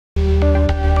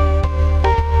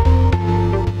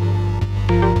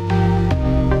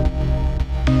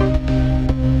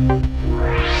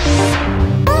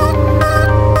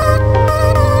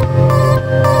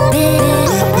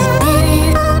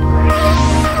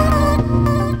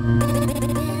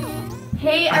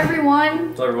everyone.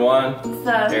 What's up, everyone?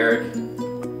 It's Eric.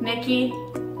 Nikki.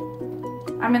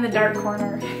 I'm in the dark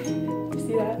corner. You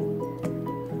see that?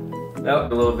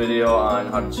 Yep, a little video on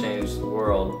how to change the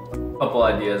world. A couple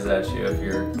ideas at you if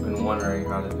you've been wondering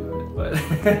how to do it, but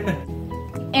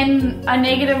In a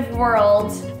negative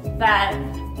world that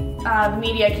the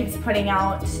media keeps putting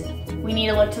out, we need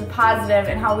to look to the positive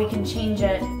and how we can change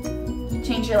it.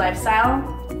 Change your lifestyle,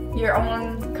 your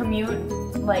own commute,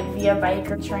 like via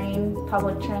bike or train,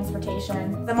 public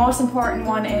transportation. The most important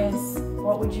one is,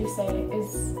 what would you say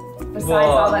is, besides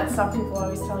all that stuff people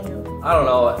always tell you? I don't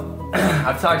know.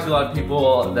 I've talked to a lot of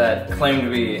people that claim to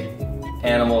be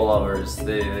animal lovers.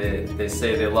 They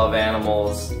say they love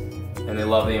animals and they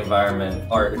love the environment,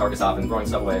 art, carcass off and throwing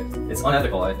stuff away. It's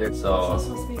unethical, I think. So. It's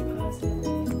supposed to be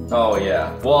positive. Oh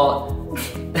yeah. Well,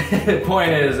 the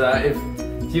point is,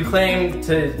 if you claim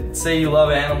to say you love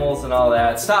animals and all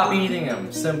that, stop eating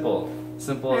them. Simple.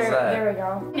 Simple as that. There we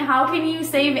go. How can you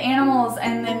save animals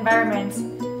and the environment?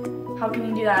 How can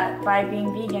you do that? By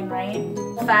being vegan, right?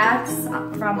 Facts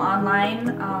from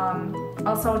online.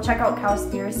 Also check out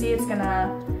Cowspiracy. It's gonna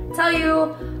tell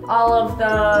you all of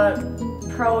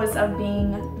the pros of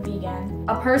being vegan.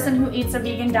 A person who eats a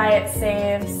vegan diet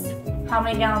saves how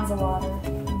many gallons of water?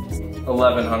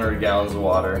 1,100 gallons of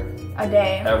water. A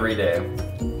day. Every day.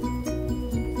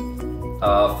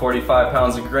 45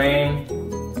 pounds of grain,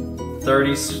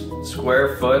 30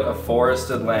 square foot of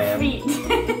forested land. Feet.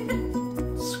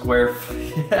 Square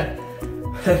feet, yeah.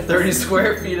 30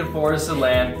 square feet of forested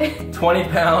land, 20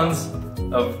 pounds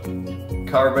of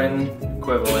carbon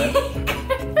equivalent,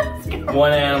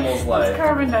 one animal's life. It's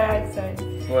carbon dioxide.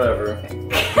 Whatever.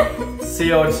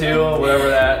 CO2, whatever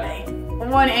that.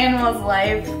 One animal's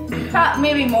life.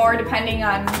 Maybe more depending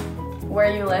on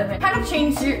where you live. It kind of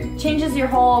changes your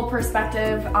whole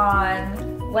perspective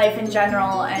on life in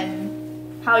general and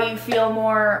how you feel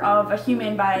more of a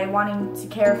human by wanting to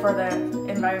care for the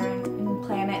environment and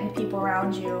planet and people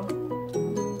around you.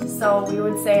 So we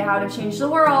would say how to change the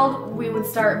world. We would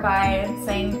start by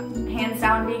saying hands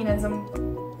down veganism.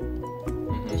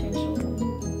 Change the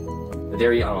world. The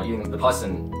dairy, I don't know, eating the pus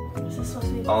and This is supposed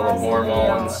to be all the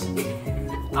hormones.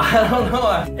 I don't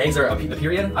know. Eggs are the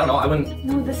period? I don't know. I wouldn't.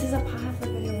 No, this is a positive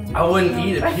video. I wouldn't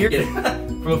eat a period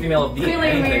from a female being. Clearly,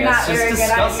 anything. we're not It's just very good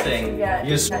disgusting. at it.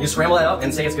 You just scramble that up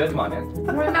and say it's good. Come on,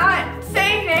 man. We're not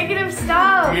saying negative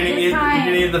stuff. You're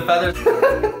gonna eat the feathers.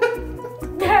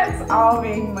 That's all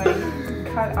being like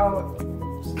cut out.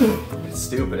 It's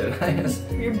stupid.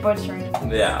 You're butchering.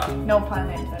 Yeah. No pun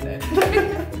intended.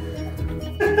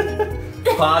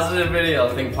 Positive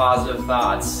video. Think positive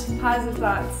thoughts. Positive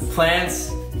thoughts. Plants.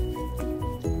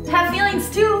 Have feelings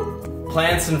too.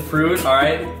 Plants and fruit. All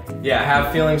right. Yeah,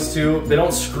 have feelings too. They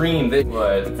don't scream. They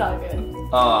would. It's all good.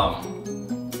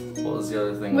 What was the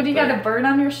other thing? What do you got, a bird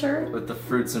on your shirt? With the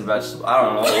fruits and vegetables. I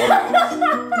don't know.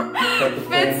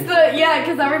 It's the, yeah,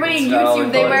 because everybody in It's got all the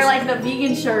YouTube, they wear colors. like the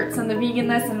vegan shirts and the vegan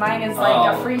this, and mine is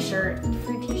like a free shirt.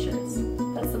 Free t-shirts.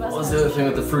 That's the best What was one. the other thing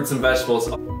with the fruits and vegetables?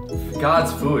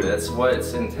 God's food. That's what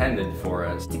it's intended for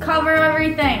us. To cover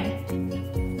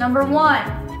everything. Number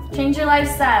 1, change your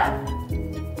lifestyle.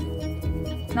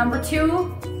 Number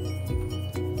 2,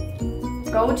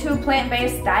 go to a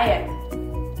plant-based diet.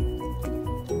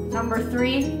 Number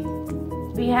 3,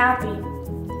 be happy.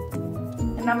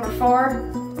 And number 4,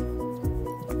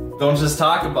 Don't just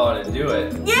talk about it. Do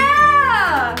it.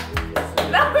 yeah!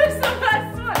 That was the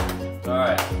best one. All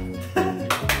right.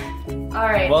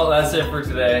 Alright. Well, that's it for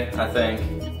today, I think.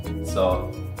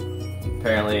 So,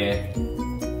 apparently,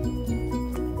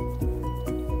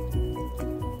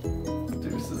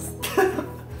 deuces.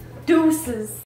 Deuces.